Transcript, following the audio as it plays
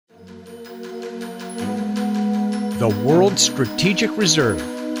the world's strategic reserve,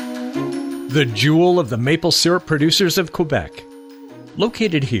 the jewel of the maple syrup producers of Quebec.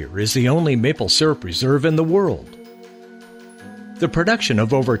 Located here is the only maple syrup reserve in the world. The production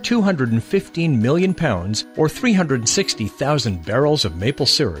of over 215 million pounds, or 360,000 barrels of maple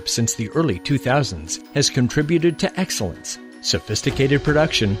syrup since the early 2000s has contributed to excellence, sophisticated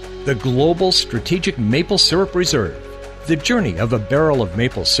production, the global strategic maple syrup reserve. The journey of a barrel of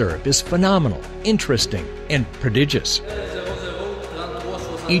maple syrup is phenomenal, interesting, and prodigious.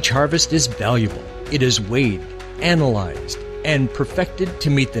 Each harvest is valuable. It is weighed, analyzed, and perfected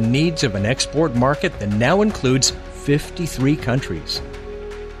to meet the needs of an export market that now includes 53 countries.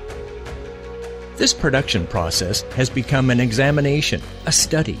 This production process has become an examination, a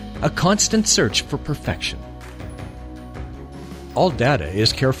study, a constant search for perfection. All data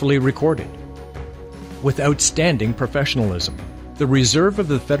is carefully recorded. With outstanding professionalism, the Reserve of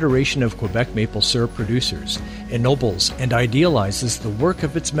the Federation of Quebec Maple Syrup Producers ennobles and idealizes the work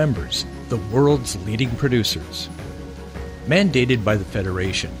of its members, the world's leading producers. Mandated by the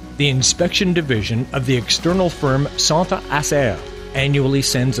Federation, the inspection division of the external firm Centre Acer annually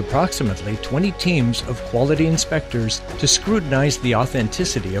sends approximately 20 teams of quality inspectors to scrutinize the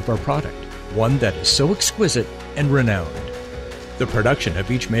authenticity of our product, one that is so exquisite and renowned. The production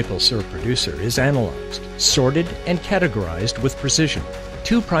of each maple syrup producer is analyzed, sorted, and categorized with precision.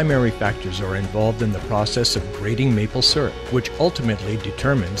 Two primary factors are involved in the process of grading maple syrup, which ultimately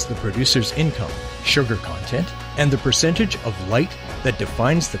determines the producer's income, sugar content, and the percentage of light that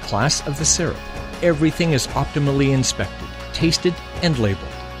defines the class of the syrup. Everything is optimally inspected, tasted, and labeled.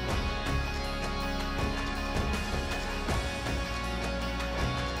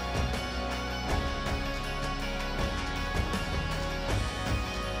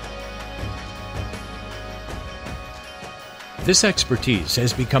 This expertise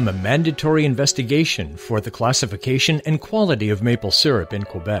has become a mandatory investigation for the classification and quality of maple syrup in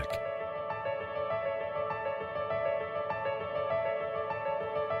Quebec.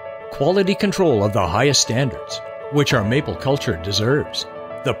 Quality control of the highest standards, which our maple culture deserves,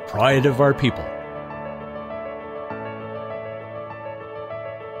 the pride of our people.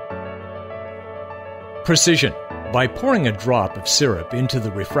 Precision. By pouring a drop of syrup into the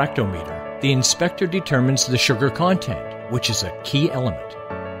refractometer, the inspector determines the sugar content, which is a key element.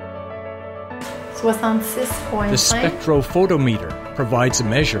 66.5. The spectrophotometer provides a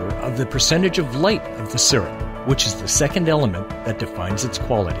measure of the percentage of light of the syrup, which is the second element that defines its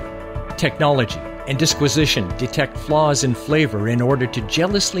quality. Technology and disquisition detect flaws in flavor in order to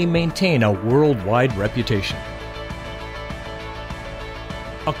jealously maintain a worldwide reputation.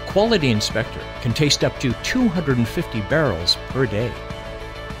 A quality inspector can taste up to 250 barrels per day.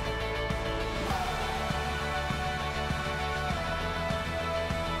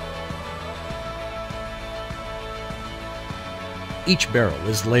 Each barrel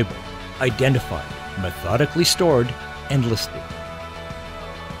is labeled, identified, methodically stored, and listed.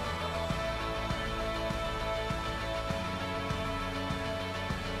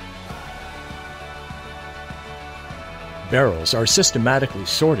 Barrels are systematically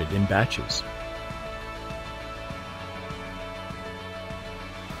sorted in batches.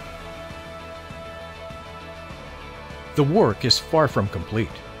 The work is far from complete.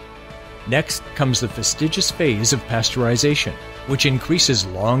 Next comes the fastidious phase of pasteurization, which increases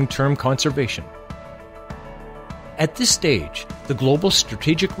long-term conservation. At this stage, the Global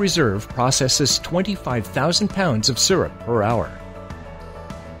Strategic Reserve processes 25,000 pounds of syrup per hour.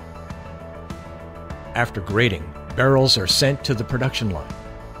 After grading, barrels are sent to the production line.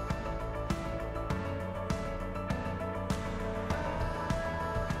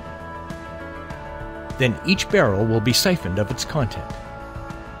 Then each barrel will be siphoned of its content.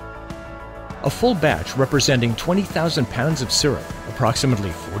 A full batch representing 20,000 pounds of syrup, approximately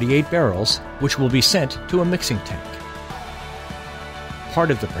 48 barrels, which will be sent to a mixing tank.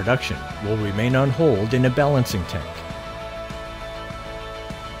 Part of the production will remain on hold in a balancing tank.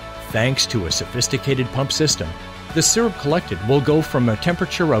 Thanks to a sophisticated pump system, the syrup collected will go from a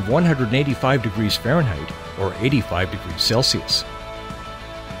temperature of 185 degrees Fahrenheit or 85 degrees Celsius.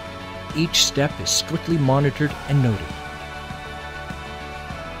 Each step is strictly monitored and noted.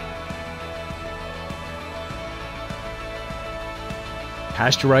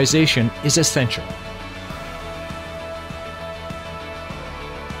 Pasteurization is essential.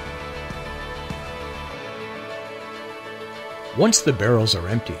 Once the barrels are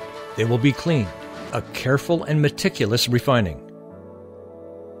emptied, they will be cleaned, a careful and meticulous refining.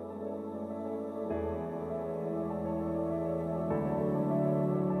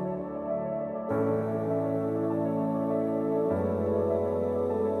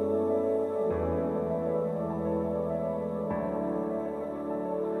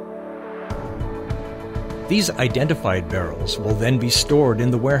 These identified barrels will then be stored in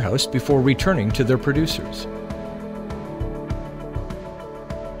the warehouse before returning to their producers.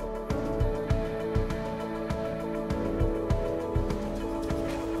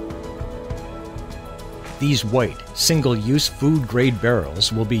 These white, single-use food-grade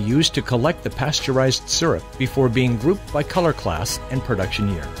barrels will be used to collect the pasteurized syrup before being grouped by color class and production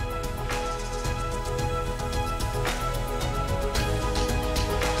year.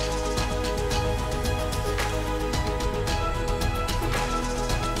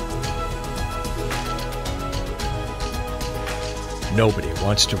 Nobody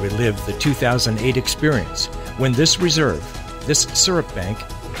wants to relive the 2008 experience when this reserve, this syrup bank,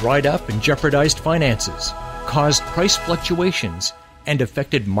 dried up and jeopardized finances, caused price fluctuations, and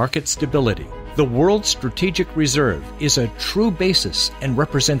affected market stability. The World Strategic Reserve is a true basis and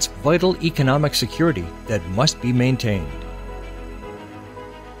represents vital economic security that must be maintained.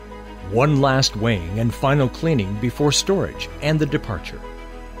 One last weighing and final cleaning before storage and the departure.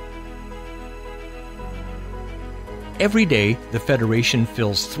 Every day, the Federation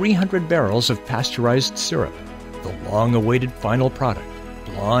fills 300 barrels of pasteurized syrup, the long-awaited final product,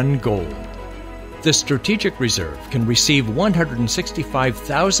 blonde gold. The Strategic Reserve can receive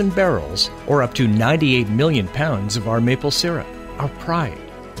 165,000 barrels, or up to 98 million pounds of our maple syrup, our pride,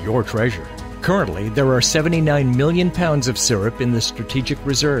 your treasure. Currently, there are 79 million pounds of syrup in the Strategic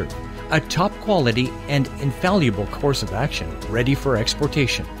Reserve, a top quality and infallible course of action ready for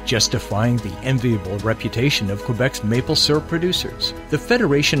exportation, justifying the enviable reputation of Quebec's maple syrup producers. The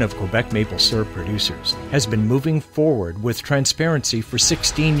Federation of Quebec Maple Syrup Producers has been moving forward with transparency for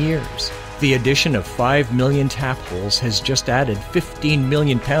 16 years. The addition of 5 million tap holes has just added 15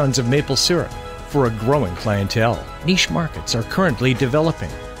 million pounds of maple syrup for a growing clientele. Niche markets are currently developing,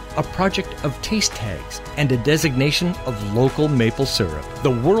 a project of taste tags, and a designation of local maple syrup. The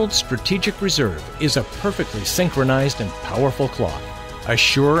World Strategic Reserve is a perfectly synchronized and powerful clock, a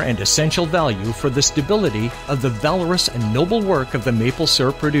sure and essential value for the stability of the valorous and noble work of the maple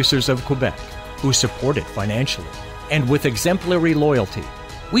syrup producers of Quebec, who support it financially. And with exemplary loyalty,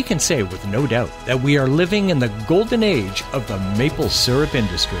 we can say with no doubt that we are living in the golden age of the maple syrup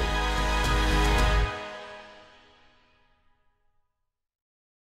industry.